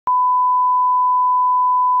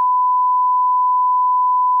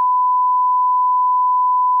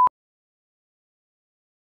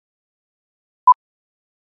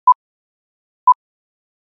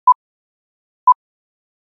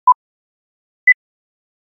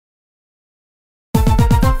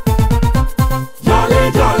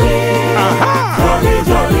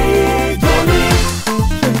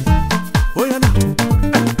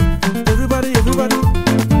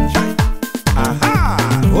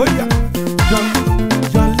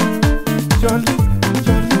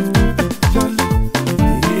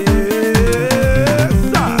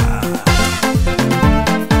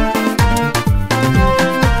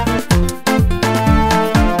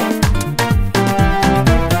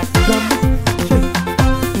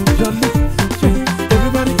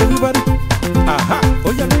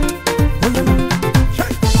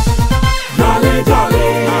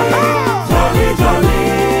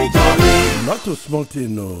so small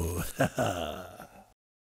thing, no.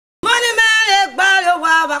 Money man, balo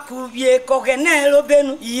wa kubie kokenelo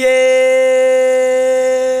benu ye.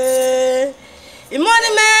 Money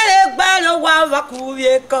man, balo wa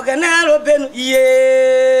kubie kokenelo benu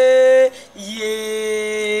ye.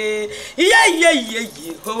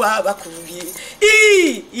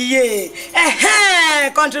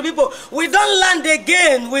 Country people, we don't land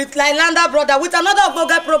again with like Landa brother with another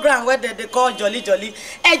burger program where they call Jolli.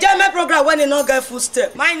 A German program when they not get full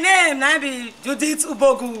step. My name now be Judith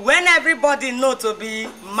Ubogu. When everybody know to be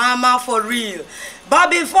Mama for real. But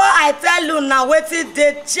before I tell you now, wait till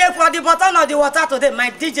they check for the bottom of the water today.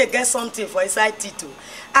 My DJ get something for inside Tito.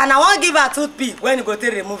 And I won't give her toothpick when you go to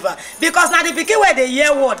remove her. Because now the picky where they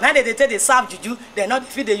hear word, now they take the serve juju, they not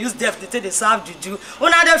if they use deaf, they take the serve juju.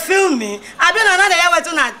 When they film me, I been another year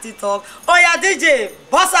waiting at TikTok. Oh yeah, DJ,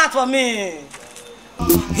 boss out for me.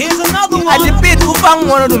 Here's another one. I debate who found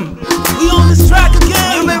one of them. We on this track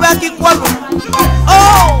again. You may back it one.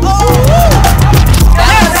 Oh!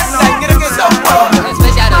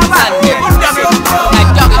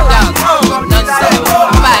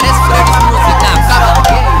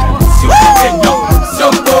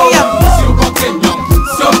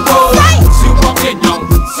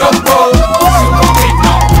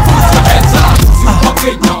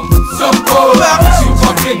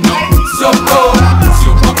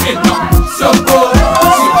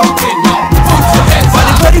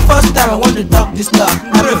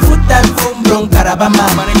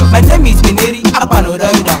 My name is Beneri, everybody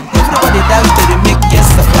dance to the make yes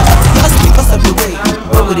just because of the way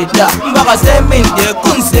over the dark. Maka say men de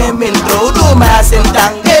kun say men do my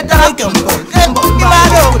sentang e dark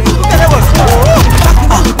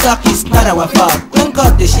talk is not our fault. When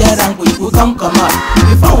God the share language we come out.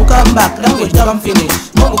 Before we come back, language don't finish.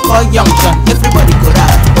 When we call young son, everybody go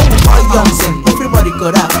out. When we call young son, everybody go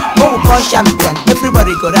out. When we call champion,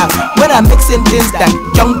 everybody go out. When I'm mixing things that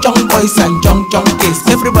young boys and young kids,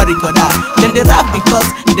 everybody go out. Then they rap because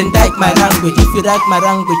they like my language. If you like my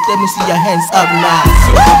language, let me see your hands up now.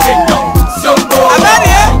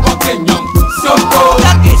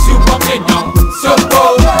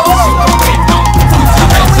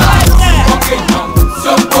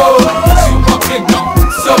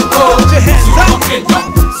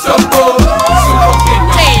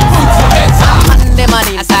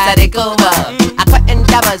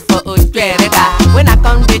 When I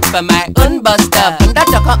come date for my own bus stop,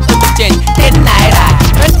 conductor come to change 10 naira.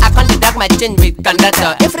 When I come deduct my change with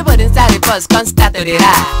conductor, everybody inside the bus come start to the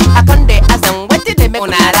rap. I come they ask them what did they make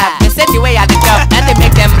on a rap. They said the way I the job and they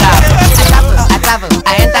make them rap. I travel,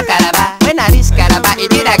 I enter Calabar. When I reach Calabar,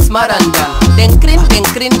 it be like small under. Then clean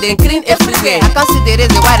everywhere. I come see the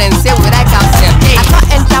reason why they say we like ourselves. I come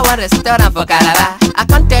enter one restaurant for Calabar. I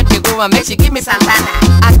come tell the woman make she give me Santana.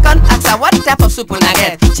 I come ask her what type of soup I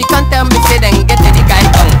get. She can't tell me say then get the guy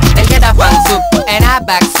tongue. Then get a fan soup and a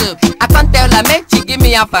back soup. I can't tell her make she give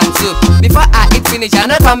me a fan soup. Before I eat finish I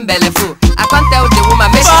not come belly full. I can't tell the woman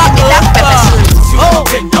make she give me that pepper soup. Oh,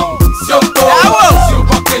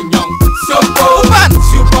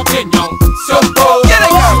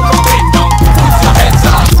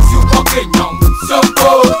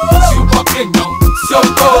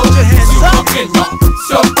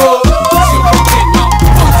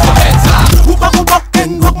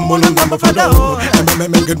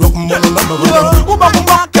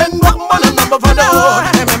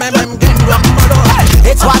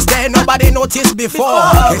 it was there nobody noticed before.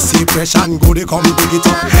 See pressure and go they come pick it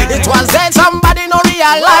up. It was there somebody no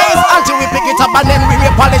realize until we pick it up and then we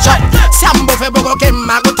polish it. Sambo fe bogo kem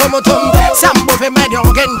mago tomotum. Sambo fe medio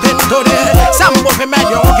gen tento de. Sambo fe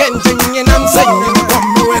medio gen tingin and singing.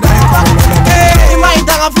 Come where I come. Hey, my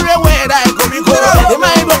dang a free where I come.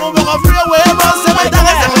 Hey, my bogo free where I say my dang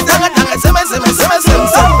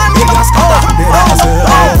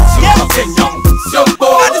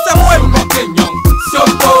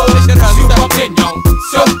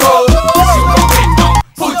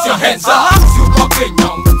put your hands up. Super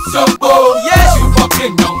Kenyon, Sopo. Yes, Super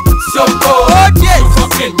Kenyon, Sopo. Oh yes, Super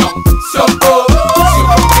Kenyon, Sopo.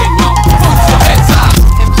 Super Kenyon, put your hands up.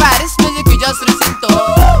 In fact, this music you just listen to,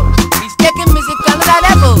 he's taking music to another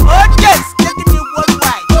level. Oh yes, taking it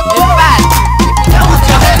worldwide. In fact, if you don't put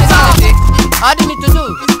your hands up, all you need to do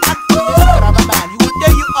is act to this man. You will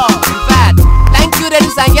tell you all. In fact, thank you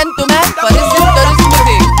ladies and gentlemen for listening to this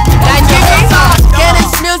music. Can you hear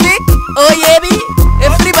this music? Oh yeah, baby.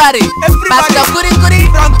 Everybody, Pastor Kuri,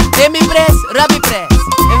 Demi Press, Robbie Press.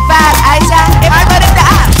 In fact, Aisha, everybody in the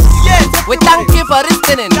house. Yes. We thank you for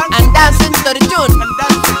listening and dancing to the tune.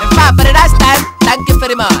 In fact, for the last time, thank you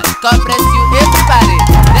very much. God bless you, everybody.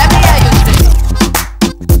 Let me hear you say.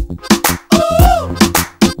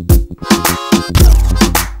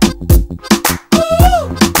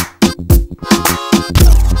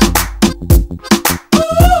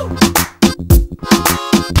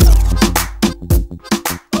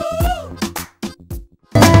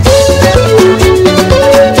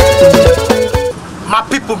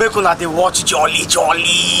 people make una they watch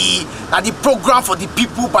Jolli. And the program for the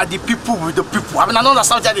people by the people with the people. I mean, I don't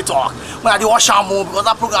understand how they talk. When they watch more because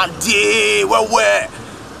that program day where.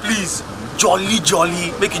 Please, Jolli,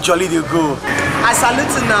 make it Jolli they go. I salute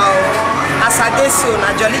you now. As I dey so,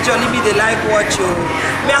 na Jolli me they like watch you.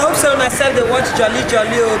 Me I hope so myself they watch Jolli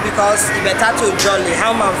because it better to Jolli.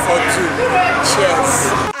 How man for two?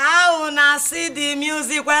 Cheers. How una see the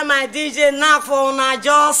music when my DJ knock for una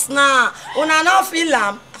just now? Una not feel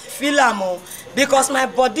am? Feel am because my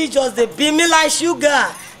body just dey beat me like sugar.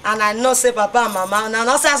 And I know say papa and mama, and I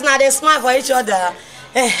know say as now they smile for each other.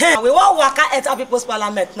 We want waka enter people's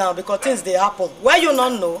parliament now because things they happen. Where you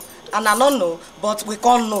not know, and I don't know, but we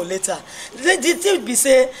can't know later. The thing be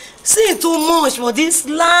say, see too much for this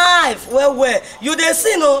life. Where you they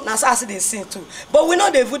see no, now I see they see too. But we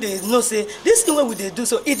know they know say this thing where we they do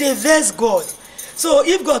so it dey vex God. So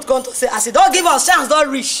if God come to say, as he don't give us chance, don't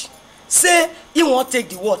reach. Say he won't take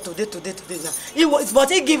the word today now.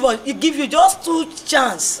 But he give you just 2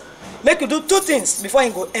 chances. Make you do 2 things before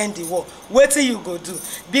you go end the war. Wait till you go do.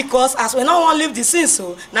 Because as we don't want to leave the scene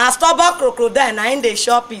so, now stubborn crocodile now in the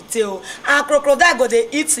shop it too. And crocodile go they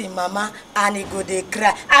eat him mama and he go they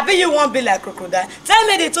cry. I bet you won't be like crocodile. Tell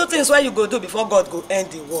me the 2 things what you go do before God go end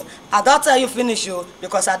the war. I don't tell you finish you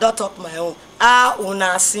because I don't talk my own.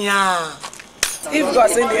 Una siya. If God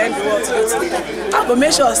say the end the world today, I will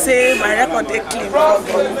make sure say my record is clean for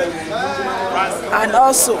God. And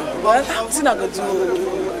also, well, I'm not going to do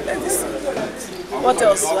this. What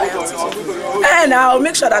else do I have to do? And I'll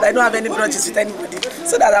make sure that I don't have any grudges with anybody,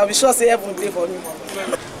 so that I'll be sure say heaven will for me.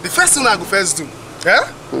 The first thing I go first do,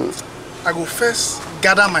 I go first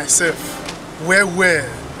gather myself. Where?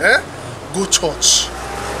 Go church.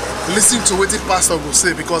 Listen to what the pastor go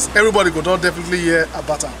say because everybody go don't definitely hear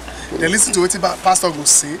about him. Then listen to what the pastor go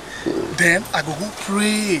say. Then I go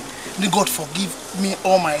pray. May God forgive me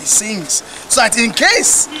all my sins. So that in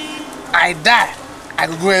case I die, I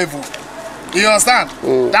go heaven. You understand?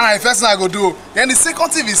 That's the first thing I go do. Then the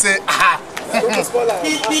second thing is say, I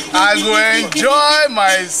go enjoy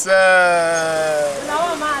myself.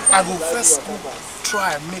 I go first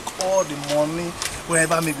try and make all the money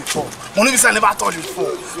wherever I made before. Money I never touched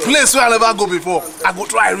before. Place where I never go before. I go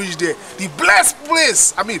try and reach there. The blessed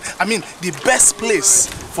place. I mean the best place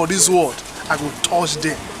for this world. I go touch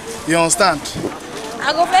there. You understand?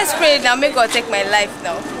 I go first pray now. Make God take my life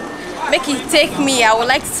now. Make it take me. I would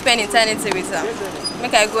like to spend eternity with him.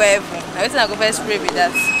 Make I go heaven. Now waiting I go first pray with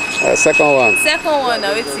that. Second one. Second one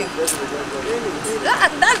now waiting.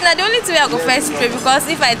 That's the only two way I go first pray because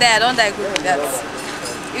if I die, I don't die good with that.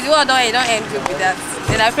 If the world don't end good with that.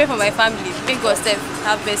 Then I pray for my family. Make God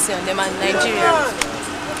have mercy on them and Nigeria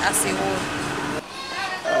as a whole.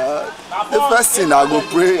 The first thing I go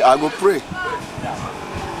pray.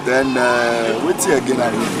 Then wait till again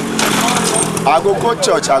I go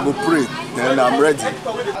church, I go pray. Then I'm ready. 1,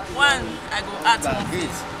 I go add more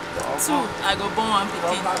faith. 2, I go born 1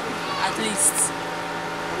 Pidgin at least.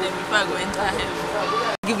 Then before I go enter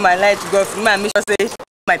heaven. Give my life to God for me and make sure say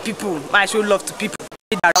my people, I show love to people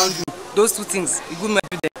around me. Those 2 things, you good man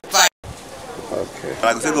do them. Okay.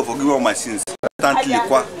 I go say God forgive all my sins.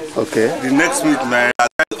 Okay. The next week, man, I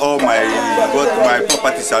spend all my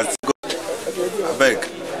properties and God. I beg.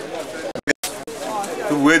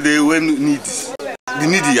 Where they need the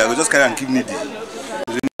needy, I go just carry and keep needy.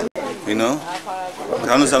 You know?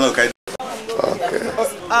 I understand okay.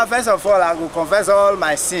 First of all, I go confess all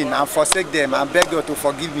my sin and forsake them and beg God to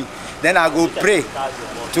forgive me. Then I go pray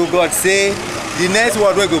to God, say the next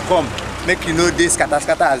word will go come. Make you know this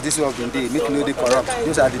scatter as this world been day. Make you know they corrupt.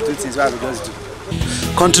 Those are the 2 things I will just do.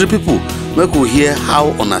 Country people, make we hear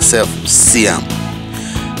how on ourselves see am.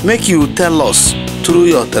 Make you tell us through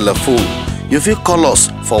your telephone. You fit call us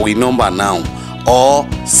for we number now, or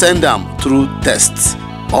send them through text,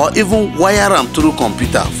 or even wire them through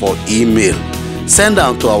computer for email. Send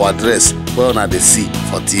them to our address where una dey see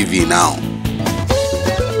for TV now.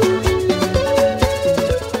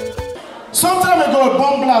 Some time ago, a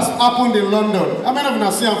bomb blast happened in London. How many of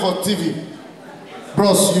you see him for TV?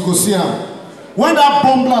 Bros, you go see him. When that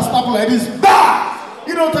bomb blast happened like this, bah!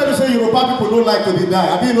 You don't tell you say Yoruba people don't like to be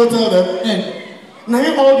die. I mean, you don't tell them. Now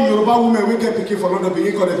all the Yoruba women we get picking for London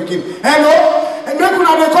begin call them picking. Hello, and make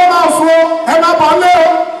una dey come out for Emma Banle,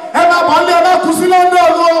 Kusi London.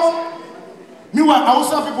 Meanwhile,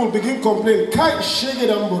 Hausa people begin complain. Kai shege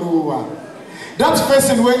them boruwa. That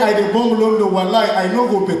person where I dey bomb London, wallahi, I no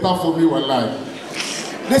go better for me, wallahi.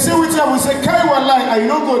 They say which time we say Kai wallahi, I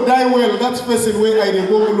no go die well. That person where I dey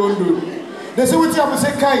bomb London. They say which time we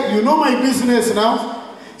say Kai, you know my business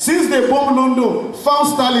now. Since they bomb London, found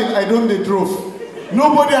Stalin, I don't they drove.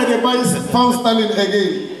 Nobody at the buy found standing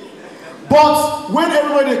again. But when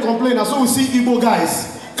everybody complain, and so we see Igbo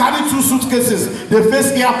guys carry 2 suitcases, they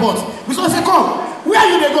face airport. We say, come, where are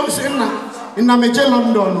you they go? Say, in Nameje,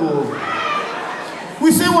 London.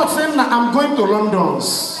 We say what? Say, I'm going to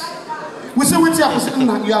London's. We say, wait here.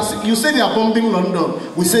 You say they are bombing London.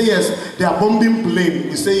 We say yes. They are bombing plane.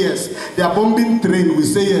 We say yes. They are bombing train. We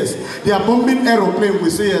say yes. They are bombing aeroplane. We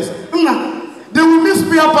say yes. They will miss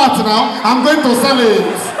spare parts now. I'm going to sell it.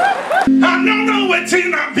 I don't know what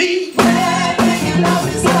it be.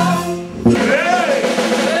 Hey,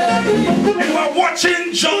 you are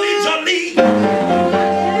watching Jolli Jolli.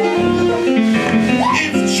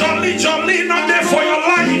 If Jolli Jolli not there for your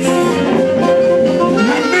life,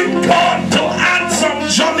 you need God to add some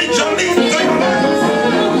Jolli Jolli to your life.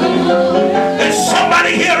 Is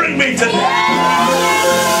somebody hearing me today?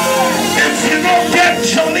 If you don't get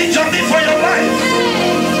Jolli Jolli for your life,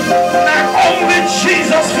 now only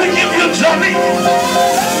Jesus will give you Jolli.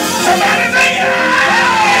 Somebody say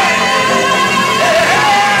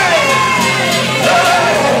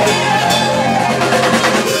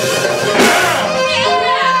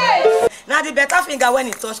Now the better finger when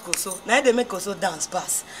he touch Koso, now they make Koso dance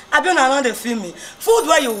pass. I be now they film me. Food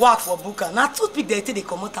where you work for Buka, now toothpick they take the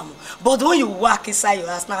come out. But when you work inside your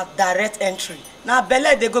house, now direct entry. Now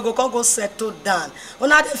belle they go settle down. When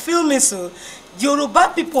they film me so,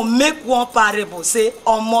 Yoruba people make one parable say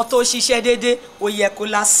ọmọ tó ṣiṣẹ́ dédé ó yẹ kó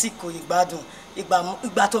lásìkò ìgbádùn.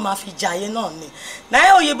 Igba to ma fi jaye náà ni.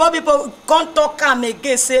 Now Yoruba people can't talk am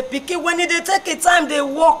again say pikin when they take a time they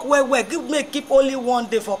work well give me keep only one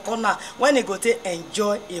day for corner when they go to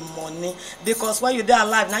enjoy a money because when you die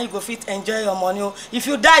alive now you go fit enjoy your money. If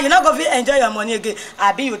you die you not go fit enjoy your money again.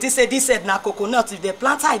 Abi you say this said na coconut if they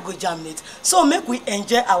plant I go germinate. So make we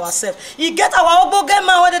enjoy ourselves. You get our oboge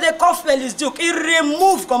man whether they call Felix Duke. He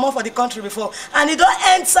removed come on for the country before and he don't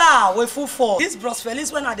enter with full force. This Bros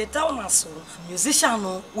Felix when I dey tell una so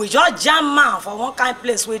musician we just jam man for one kind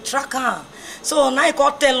place we track him. So now he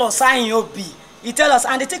can tell us how you be. He tell us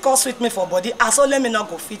and they take us with me for body. As so let me not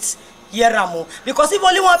go fit here because if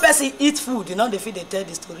only one person eat food, you know they feel they tell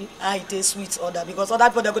the story. I taste sweet other because other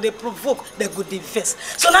people they go they provoke, they go they face.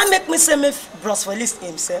 So now make me say me Bros Felix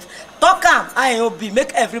himself talk him how be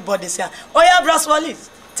make everybody say, oh yeah Bros Felix,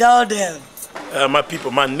 tell them. My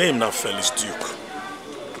people, my name now Felix Duke.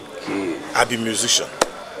 I be musician.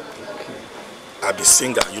 I be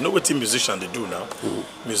singer. You know what the musician they do now?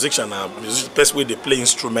 Musician are best way they play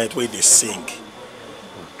instrument, way they sing.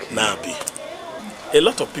 Now be. A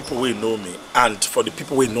lot of people will know me, and for the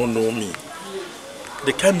people who don't know me,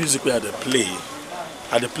 the kind of music where they play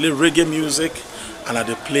reggae music, and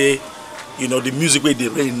they play, you know, the music where they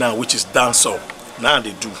play now, which is dancehall. Now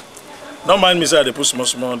they do. Don't mind me say they put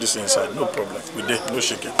small this inside, no problem. We did no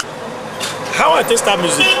shake it. How I start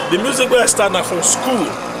music? The music where I start now from school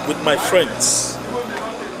with my friends.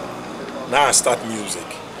 Now I start music.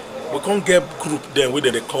 We can't get group then where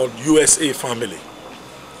they call USA Family.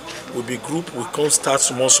 We be group, we can't start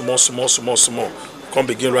small. Can't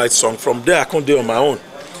begin write song. From there I can't do on my own.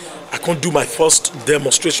 I can't do my first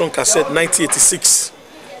demonstration cassette 1986.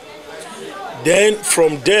 Then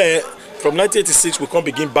from there, from 1986 we can't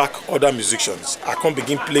begin back other musicians. I can't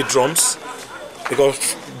begin play drums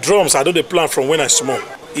because drums I do the plan from when I small.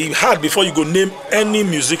 It hard before you go name any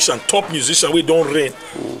musician, top musician we don't reign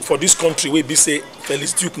for this country where be say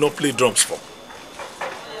Felix Duke not play drums for.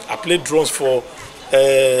 I played drums for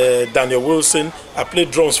Daniel Wilson. I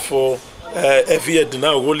played drums for Evie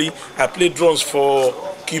Jolli. I played drums for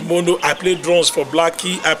Kimono. I played drums for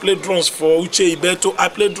Blackie. I played drums for Uche Ibeto. I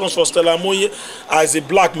played drums for Stella Moye. As a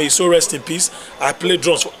black, may so rest in peace. I played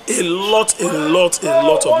drums for a lot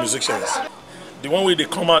of musicians. The one way they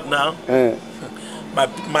come out now,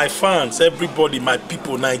 my fans, everybody, my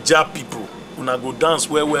people, Naija people, when I go dance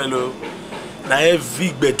well, now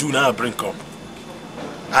every bedu now I bring up.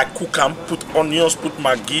 I cook and put onions, put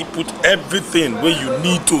maggi, put everything where you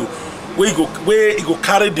need to, where you go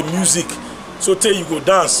carry the music. So tell you go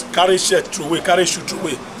dance, carry shirt through way, carry shoe through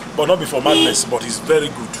way, but not before madness. But it's very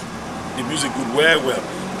good. The music good, well.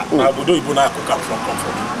 I go do even now cook and from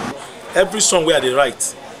comfort. Every song where they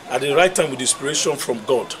write, at the right time with inspiration from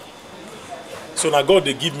God. So now God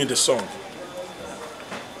they give me the song.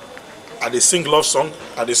 I they sing love song,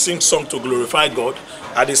 I they sing song to glorify God,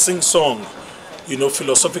 I they sing song, you know,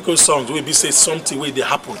 philosophical songs where we say something where they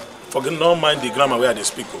happen. Forget not mind the grammar where they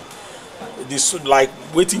speak. This like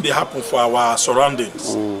waiting they happen for our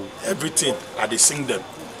surroundings. Everything I they sing them.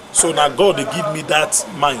 So now God they give me that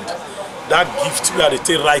mind, that gift where they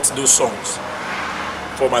take write those songs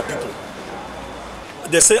for my people.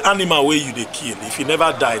 they say animal where you they kill. If you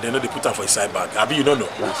never die, they know they put them for inside bag. Abi, you don't know.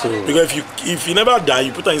 Because if you never die,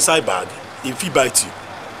 you put them inside bag. If he bite you,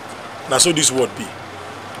 now so this word be.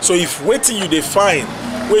 So if waiting you they find,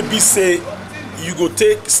 where be say you go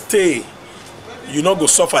take stay, you not go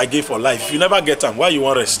suffer again for life. If you never get them, why you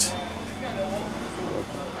want rest?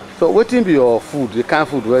 So what be your food? The kind of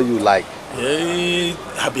food where you like? Yeah,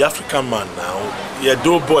 I be African man now. Yeah,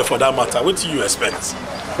 dope boy for that matter. What do you expect?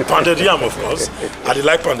 Pounded yam, of course. I dey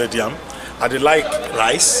like pounded yam. I dey like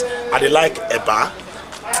rice. I dey like eba.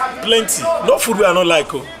 Plenty. No food where I don't like.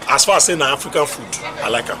 As far as saying African food, I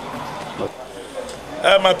like them.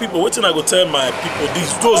 My people, what thing I go tell my people?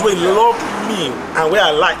 Those who love me and where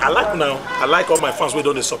I like now. I like all my fans where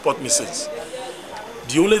don't they support me since.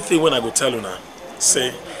 The only thing when I go tell you now,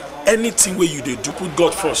 say anything where you do put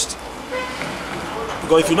God first.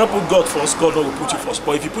 Because if you not put God first, God will put you first.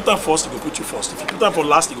 But if you put them first, He will put you first. If you put them for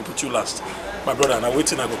last, He will put you last. My brother, and I'm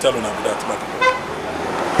waiting, I go tell you now that, my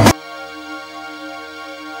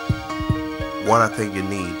people. What I think you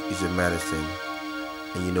need is a medicine.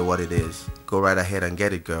 And you know what it is. Go right ahead and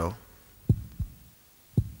get it, girl.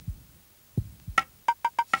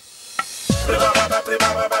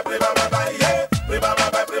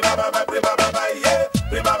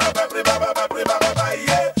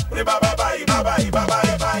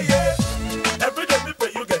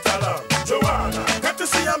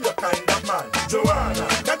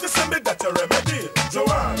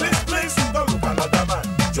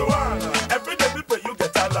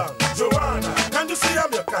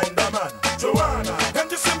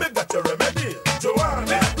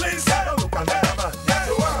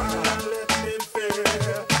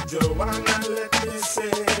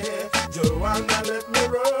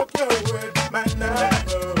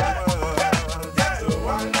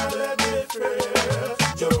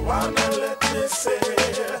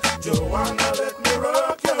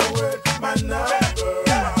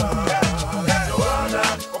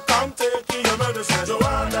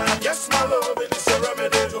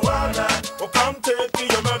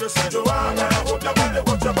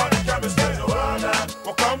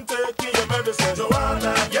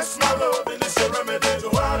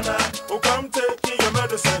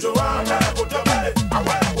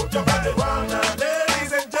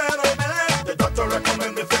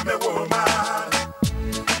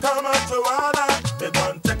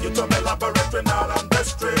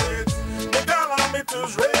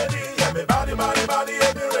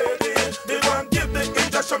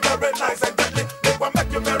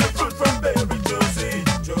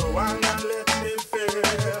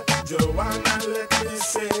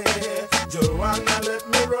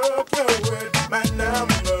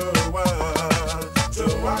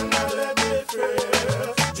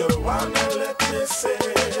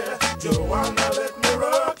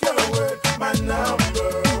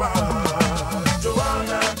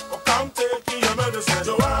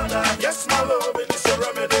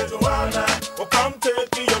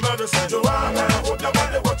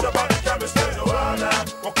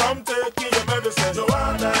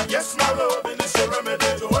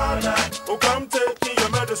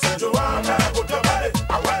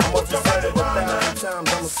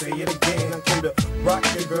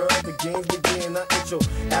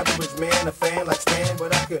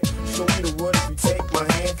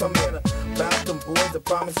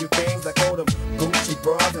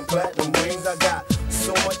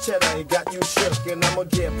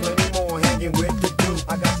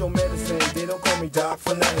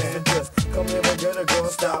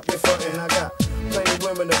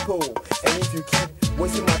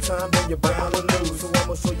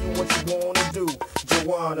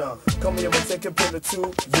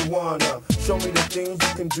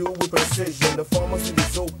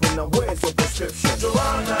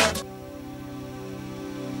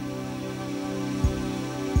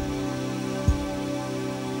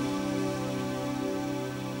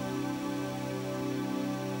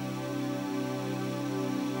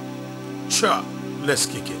 Let's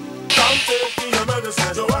kick it. Come take your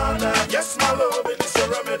medicine, Joanna. Yes, my love, it is a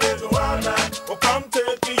remedy, Joanna. Oh, come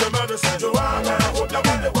take your medicine, Joanna. Hold your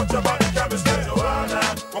body, watch your body, chemistry, Joanna.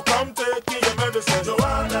 Oh, come take your medicine,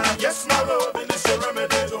 Joanna. Yes, my love, it is a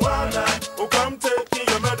remedy, Joanna. Oh, come take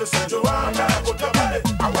your medicine, Joanna. Hold your body,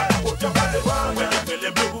 hold your body. When you're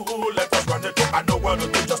feeling blue, let us run it through. I know what to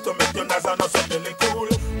do just to make you nice and also feeling cool.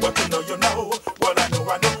 What you know, you know. What I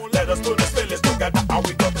know. Let us do this feelings together. How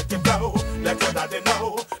we gonna make it flow? Let your daddy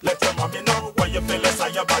know, let your mommy know. When you feel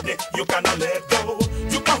inside your body, you cannot let go.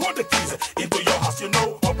 You can hold the keys into your house, you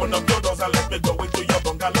know. Open up your doors and let me go into your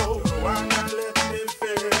bungalow. Joanna, let me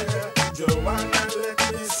feel. Joanna, let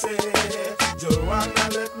me say. Joanna,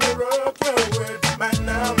 let me rock your world. My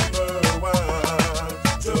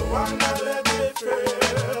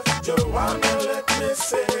me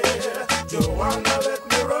say, Joanna, let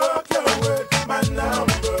me rock your world, my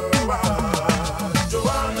number one.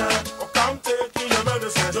 Joanna, oh come take your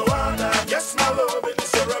medicine, Joanna. Yes, my love, it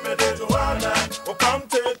is a remedy, Joanna. Oh come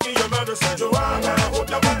take your medicine, Joanna. Hold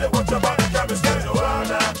your body, watch your body, chemistry,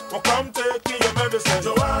 Joanna. Oh come take your medicine,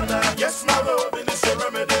 Joanna. Yes, my love, it is a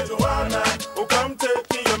remedy, Joanna. Oh come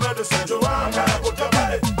take your medicine, Joanna. Hold your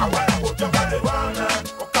body, hold your body, Joanna.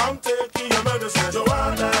 Oh come take your medicine,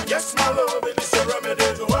 Joanna. Yes, my love, it is a remedy,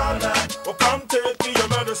 Joanna. Oh come take your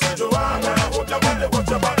medicine, Joanna. Hold your body, watch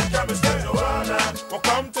your body, chemistry, Joanna. Oh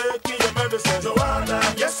come take your medicine, Joanna.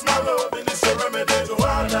 Yes, my love, it is a remedy,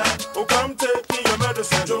 Joanna. Oh come take your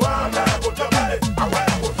medicine, Joanna. Hold your body,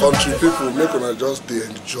 country people, make una just dey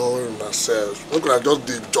enjoy yourselves. Make una just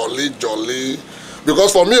dey jolly.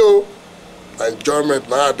 Because for me, enjoyment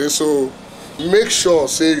nowadays, so make sure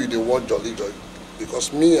say you dey watch Jolly.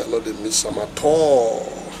 Because me, I know they miss some at all.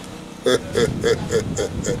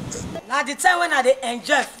 Now the time when I dey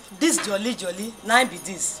enjoy this jolly, now be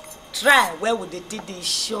this. Try where would they take the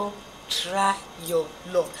show? Try your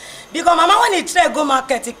luck. Because mama when he try go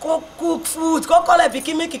market, he go cook food, go call a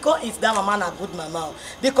pikin make he go eat that mama na good mama.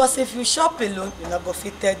 Because if you shop alone, you not go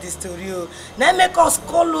fit tell this story. Now make us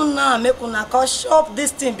call una, make una call shop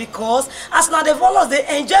this thing because as now the followers they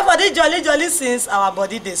enjoy for the jolly since our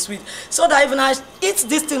body they sweet. So that even I eat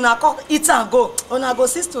this thing, I come eat and go. Una go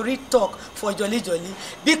see story talk for jolly.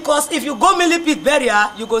 Because if you go millipede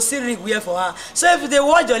burial, you go see ring wear for her. So if they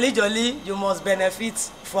watch jolly, you must benefit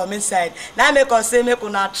from inside. Now make us say make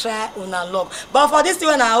una try una luck. But for this thing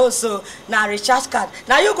when I also na recharge card.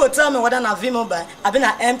 Now you go tell me whether na V-Mobile, I been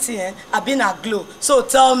na MTN, I been na Glo. So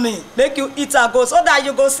tell me, make you eat and go so that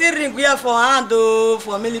you go see ring wear for hand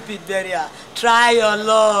for millipede burial. Try your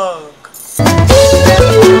luck.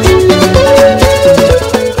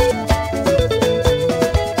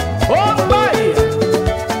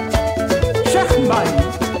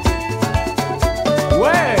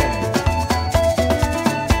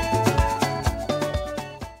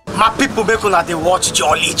 My people make una dey watch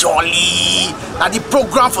Jolly. Na the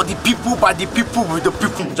program for the people by the people with the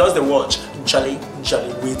people. Just the watch Jolly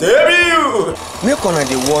with you. Make una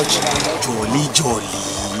dey watch Jolly.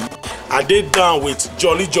 I did down with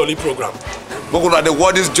Jolly program. Make una dey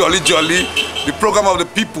watch this Jolly, the program of the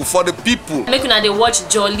people for the people. Make una dey watch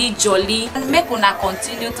Jolly. Make una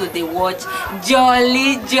continue to dey watch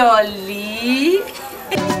Jolly.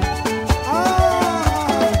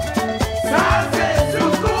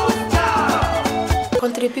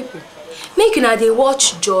 Country people, make una dey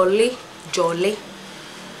watch Jolly.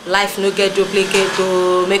 Life no get duplicate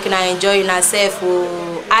o. Make una enjoy yourself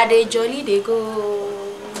o. I dey jolly dey go.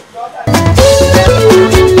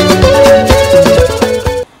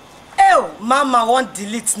 Mama won't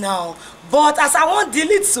delete now. But as I won't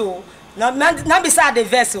delete so, now beside the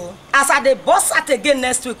vessel, as I dey boss out again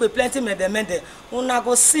next week with plenty mede. Una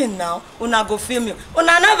go see now, una go feel me.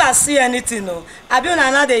 Una never see anything no. Abi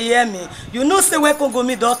una now dey hear me. You know say where Congo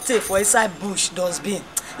me don't take for inside bush dustbin.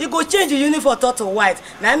 You go change the uniform to white.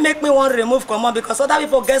 Now make me want remove common because other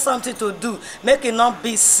people get something to do. Make it not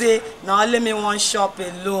be say now only me one shop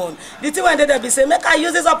alone. The thing when they be say make I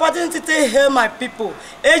use this opportunity to hear my people.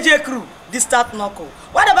 AJ crew, this start knuckle.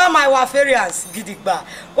 What about my Wafarians, Gidigba?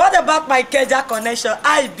 What about my Keja connection,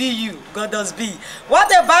 IBU, Goddess B? What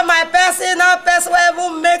about my personal person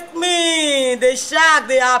who make me the shark,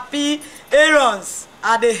 the happy Aarons?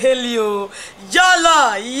 At the helio,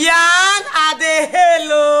 Jollo, Yan at the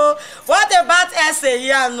hello. What about essay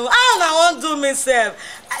Yanu? I won't do myself.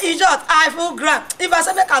 In short, I feel grand. If I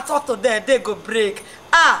say make I talk to them, they go break.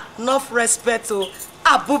 Enough respect to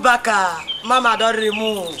Abubakar. Mama don't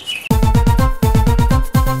remove.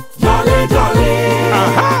 Jolly. Jolly.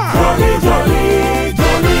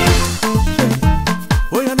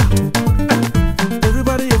 Oh yeah, now.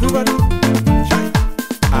 Everybody.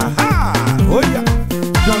 Aha. Oh yeah.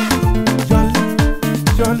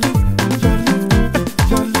 Jolly.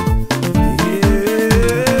 Yes, sir.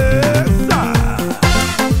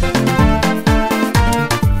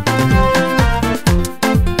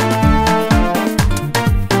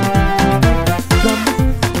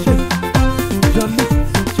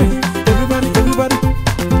 Everybody.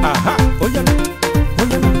 Aha. Oh yeah.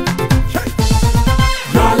 Jolly.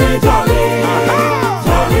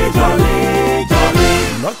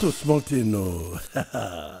 Not too small thing, no.